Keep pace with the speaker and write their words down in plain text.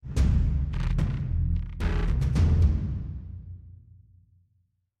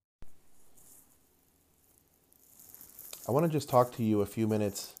I want to just talk to you a few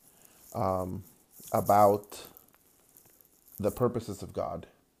minutes about the purposes of God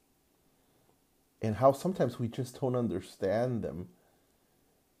and how sometimes we just don't understand them.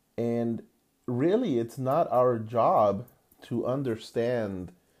 And really, it's not our job to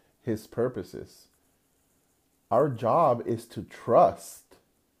understand His purposes. Our job is to trust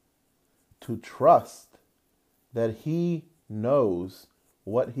that He knows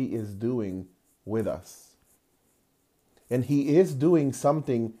what He is doing with us. And He is doing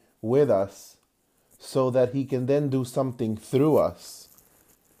something with us so that He can then do something through us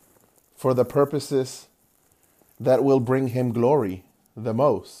for the purposes that will bring Him glory the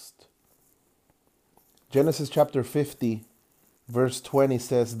most. Genesis chapter 50, verse 20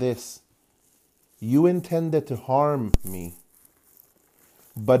 says this: "You intended to harm me,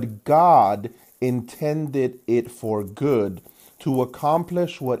 but God intended it for good to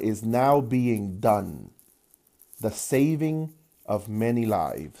accomplish what is now being done, the saving of many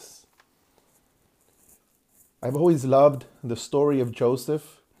lives." I've always loved the story of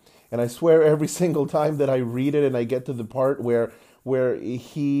Joseph, and I swear every single time that I read it and I get to the part where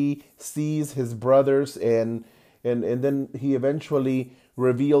he sees his brothers and then he eventually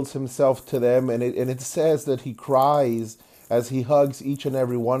reveals himself to them, and it says that he cries as he hugs each and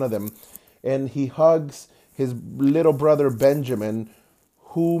every one of them, and he hugs his little brother Benjamin,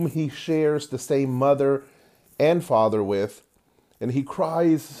 whom he shares the same mother and father with, and he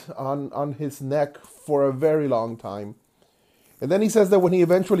cries on his neck for a very long time. And then he says that when he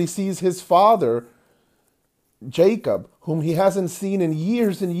eventually sees his father, Jacob, whom he hasn't seen in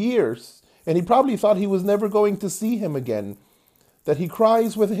years and years, and he probably thought he was never going to see him again, that he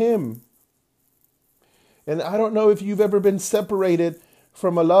cries with him. And I don't know if you've ever been separated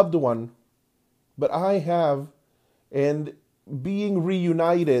from a loved one, but I have, and being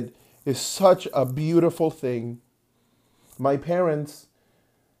reunited is such a beautiful thing. My parents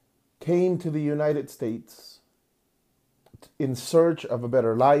came to the United States in search of a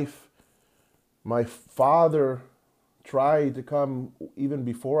better life. My father tried to come even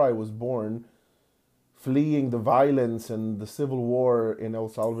before I was born, fleeing the violence and the civil war in El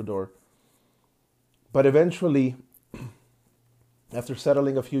Salvador. But eventually, after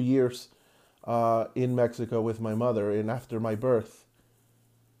settling a few years in Mexico with my mother, and after my birth,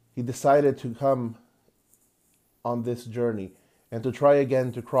 he decided to come on this journey and to try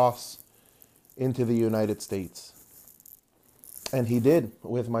again to cross into the United States. And he did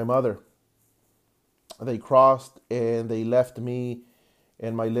with my mother. They crossed and they left me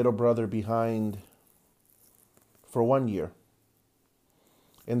and my little brother behind for 1 year.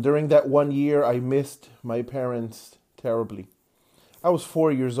 And during that 1 year, I missed my parents terribly. I was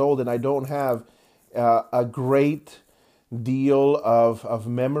 4 years old, and I don't have a great deal of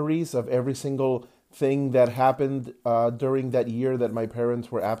memories of every single thing that happened during that year that my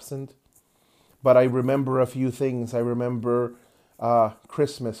parents were absent. But I remember a few things. I remember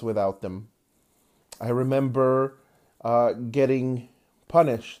Christmas without them. I remember getting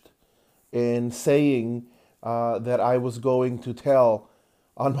punished and saying that I was going to tell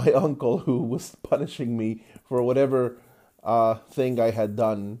on my uncle who was punishing me for whatever thing I had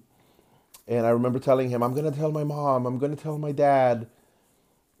done. And I remember telling him, I'm going to tell my mom, I'm going to tell my dad.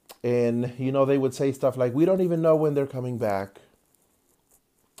 And, you know, they would say stuff like, we don't even know when they're coming back.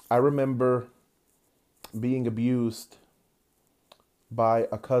 I remember being abused by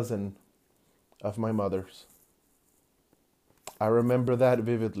a cousin of my mother's. I remember that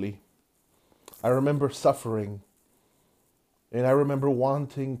vividly. I remember suffering. And I remember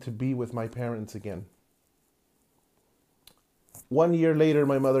wanting to be with my parents again. 1 year later,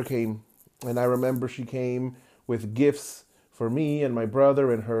 my mother came. And I remember she came with gifts for me and my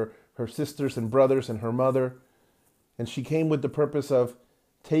brother and her sisters and brothers and her mother. And she came with the purpose of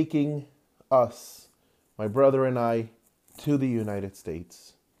taking us, my brother and I, to the United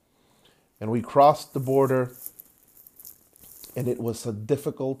States. And we crossed the border, and it was a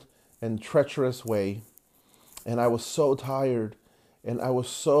difficult and treacherous way. And I was so tired, and I was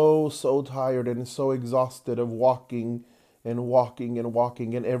so tired and so exhausted of walking and walking and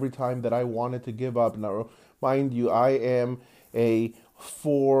walking. And every time that I wanted to give up, now mind you, I am a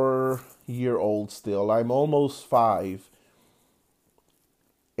 4-year-old still. I'm almost 5.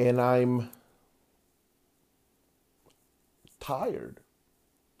 And I'm tired.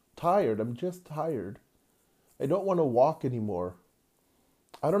 I'm just tired. I don't want to walk anymore.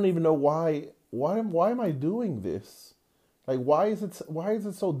 I don't even know why am I doing this? Like, why is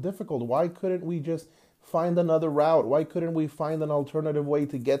it so difficult? Why couldn't we just find another route? Why couldn't we find an alternative way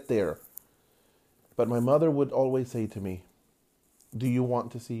to get there? But my mother would always say to me, do you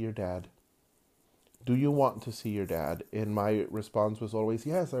want to see your dad? do you want to see your dad? And my response was always,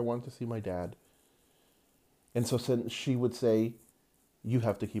 yes, I want to see my dad. And so since she would say, you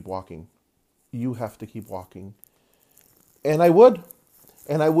have to keep walking. You have to keep walking. And I would.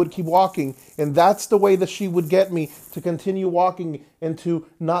 And I would keep walking. And that's the way that she would get me to continue walking and to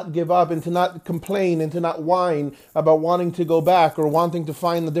not give up and to not complain and to not whine about wanting to go back or wanting to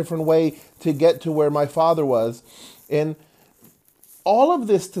find a different way to get to where my father was. And all of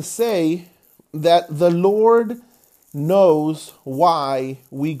this to say that the Lord knows why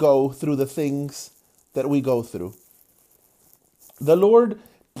we go through the things that we go through. The Lord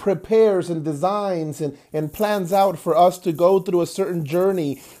prepares and designs and plans out for us to go through a certain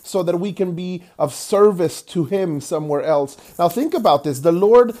journey so that we can be of service to him somewhere else. Now think about this. The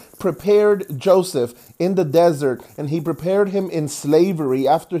Lord prepared Joseph in the desert, and he prepared him in slavery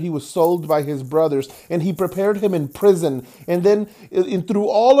after he was sold by his brothers, and he prepared him in prison. And then through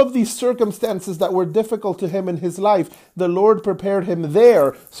all of these circumstances that were difficult to him in his life, the Lord prepared him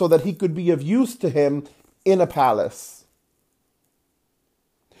there so that he could be of use to him in a palace.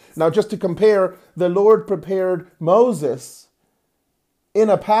 Now, just to compare, the Lord prepared Moses in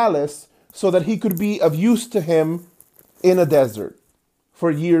a palace so that he could be of use to him in a desert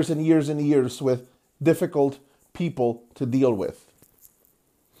for years and years and years with difficult people to deal with.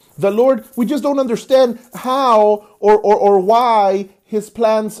 The Lord, we just don't understand how or why his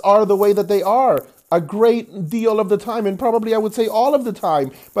plans are the way that they are a great deal of the time, and probably I would say all of the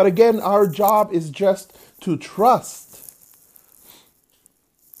time. But again, our job is just to trust.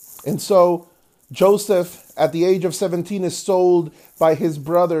 And so Joseph, at the age of 17, is sold by his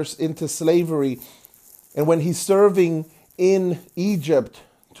brothers into slavery. And when he's serving in Egypt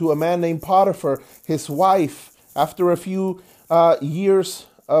to a man named Potiphar, his wife, after a few years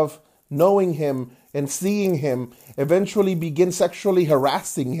of knowing him and seeing him, eventually begins sexually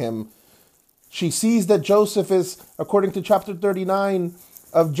harassing him. She sees that Joseph is, according to chapter 39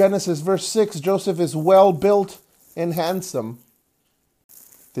 of Genesis, verse 6, Joseph is well built and handsome.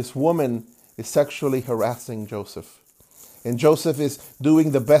 This woman is sexually harassing Joseph. And Joseph is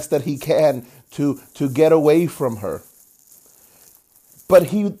doing the best that he can to get away from her. But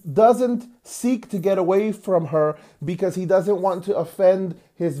he doesn't seek to get away from her because he doesn't want to offend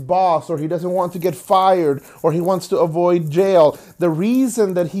his boss, or he doesn't want to get fired, or he wants to avoid jail. The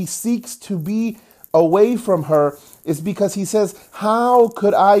reason that he seeks to be away from her is because he says, how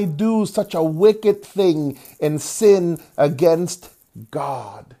could I do such a wicked thing and sin against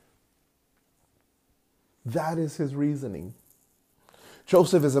God? That is his reasoning.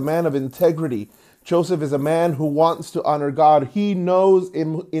 Joseph is a man of integrity. Joseph is a man who wants to honor God. He knows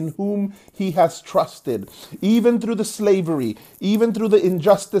in whom he has trusted. Even through the slavery, even through the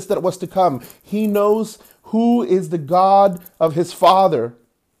injustice that was to come, he knows who is the God of his father.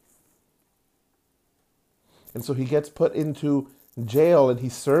 And so he gets put into jail and he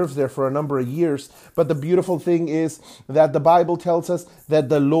serves there for a number of years. But the beautiful thing is that the Bible tells us that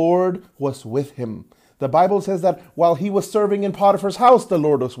the Lord was with him. The Bible says that while he was serving in Potiphar's house, the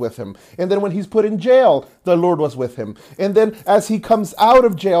Lord was with him. And then when he's put in jail, the Lord was with him. And then as he comes out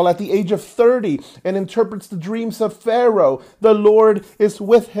of jail at the age of 30 and interprets the dreams of Pharaoh, the Lord is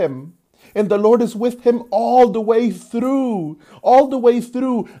with him. And the Lord is with him all the way through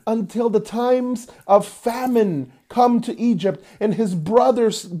until the times of famine come to Egypt, and his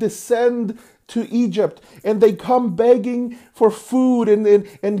brothers descend to Egypt, and they come begging for food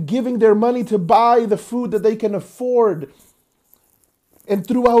and giving their money to buy the food that they can afford. And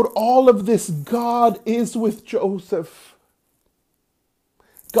throughout all of this, God is with Joseph.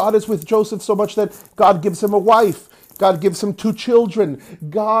 God is with Joseph so much that God gives him a wife. God gives him 2 children.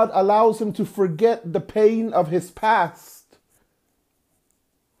 God allows him to forget the pain of his past.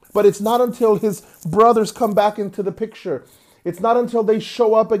 But it's not until his brothers come back into the picture, it's not until they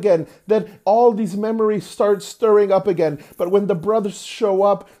show up again that all these memories start stirring up again. But when the brothers show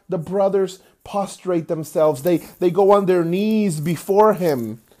up, the brothers prostrate themselves. They go on their knees before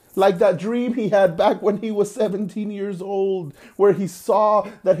him. Like that dream he had back when he was 17 years old, where he saw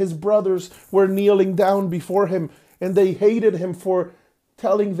that his brothers were kneeling down before him, and they hated him for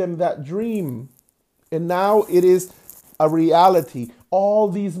telling them that dream. And now it is a reality all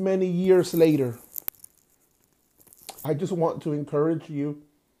these many years later. I just want to encourage you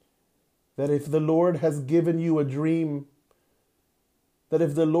that if the Lord has given you a dream, That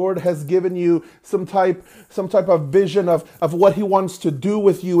if the Lord has given you some type of vision of what he wants to do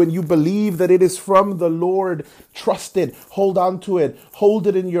with you, and you believe that it is from the Lord, trust it, hold on to it, hold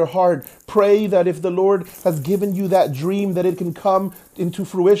it in your heart. Pray that if the Lord has given you that dream, that it can come into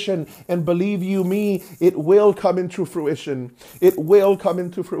fruition. And believe you me, it will come into fruition. It will come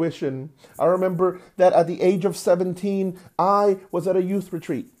into fruition. I remember that at the age of 17, I was at a youth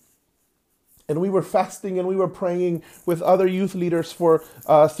retreat. And we were fasting and we were praying with other youth leaders for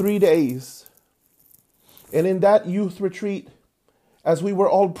 3 days. And in that youth retreat, as we were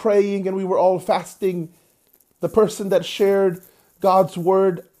all praying and we were all fasting, the person that shared God's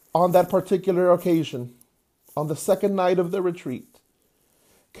word on that particular occasion, on the second night of the retreat,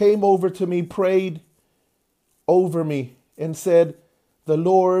 came over to me, prayed over me, and said, "The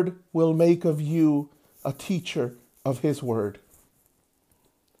Lord will make of you a teacher of his word."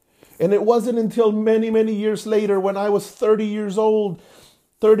 And it wasn't until many, many years later, when I was 30 years old,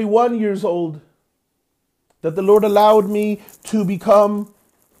 31 years old, that the Lord allowed me to become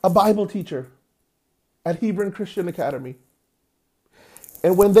a Bible teacher at Hebron Christian Academy.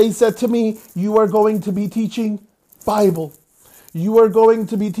 And when they said to me, "You are going to be teaching Bible. You are going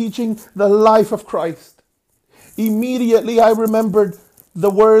to be teaching the life of Christ," immediately I remembered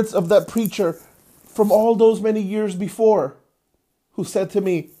the words of that preacher from all those many years before, who said to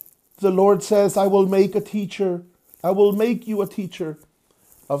me, "The Lord says, I will make you a teacher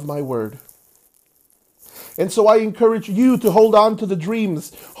of my word." And so I encourage you to hold on to the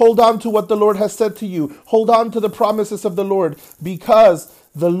dreams, hold on to what the Lord has said to you, hold on to the promises of the Lord, because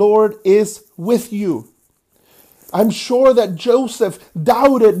the Lord is with you. I'm sure that Joseph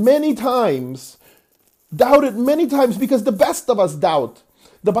doubted many times because the best of us doubt.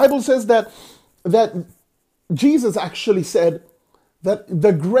 The Bible says that Jesus actually said that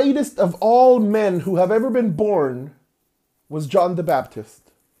the greatest of all men who have ever been born was John the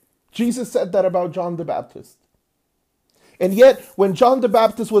Baptist. Jesus said that about John the Baptist. And yet, when John the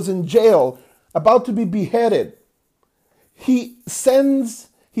Baptist was in jail, about to be beheaded, he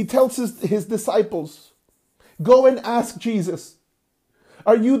tells his disciples, "Go and ask Jesus,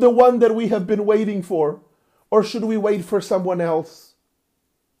 are you the one that we have been waiting for? Or should we wait for someone else?"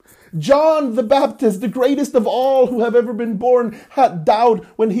 John the Baptist, the greatest of all who have ever been born, had doubt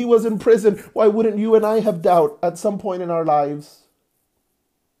when he was in prison. Why wouldn't you and I have doubt at some point in our lives?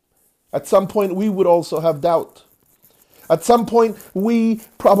 At some point, we would also have doubt. At some point, we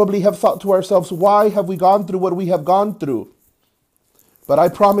probably have thought to ourselves, why have we gone through what we have gone through? But I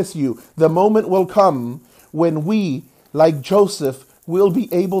promise you, the moment will come when we, like Joseph, will be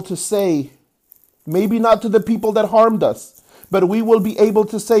able to say, maybe not to the people that harmed us, but we will be able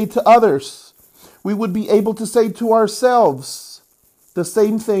to say to others, we would be able to say to ourselves the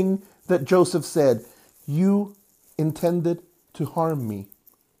same thing that Joseph said. "You intended to harm me,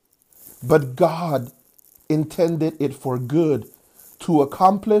 but God intended it for good, to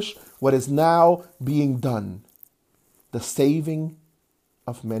accomplish what is now being done, the saving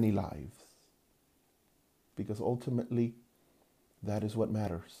of many lives." Because ultimately, that is what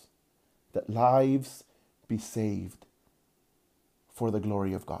matters, that lives be saved for the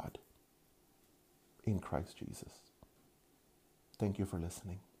glory of God in Christ Jesus. Thank you for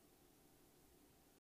listening.